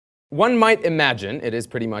One might imagine it is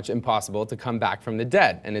pretty much impossible to come back from the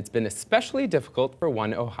dead, and it's been especially difficult for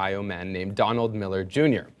one Ohio man named Donald Miller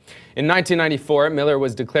Jr. In 1994, Miller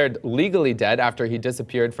was declared legally dead after he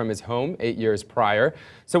disappeared from his home 8 years prior.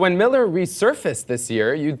 So when Miller resurfaced this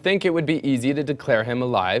year, you'd think it would be easy to declare him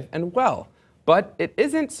alive and well. But it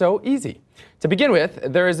isn't so easy. To begin with,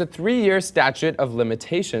 there is a 3-year statute of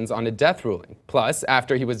limitations on a death ruling. Plus,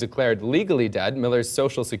 after he was declared legally dead, Miller's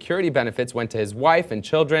Social Security benefits went to his wife and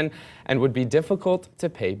children and would be difficult to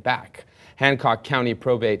pay back. Hancock County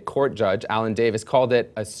Probate Court Judge Allan Davis called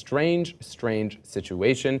it a strange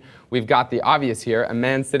situation. We've got the obvious here, a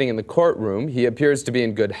man sitting in the courtroom. He appears to be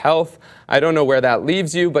in good health. I don't know where that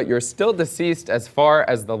leaves you, but you're still deceased as far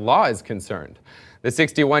as the law is concerned. The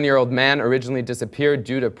 61-year-old man originally disappeared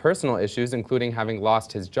due to personal issues, including having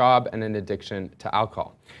lost his job and an addiction to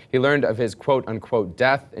alcohol. He learned of his quote-unquote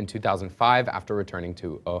death in 2005 after returning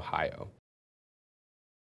to Ohio.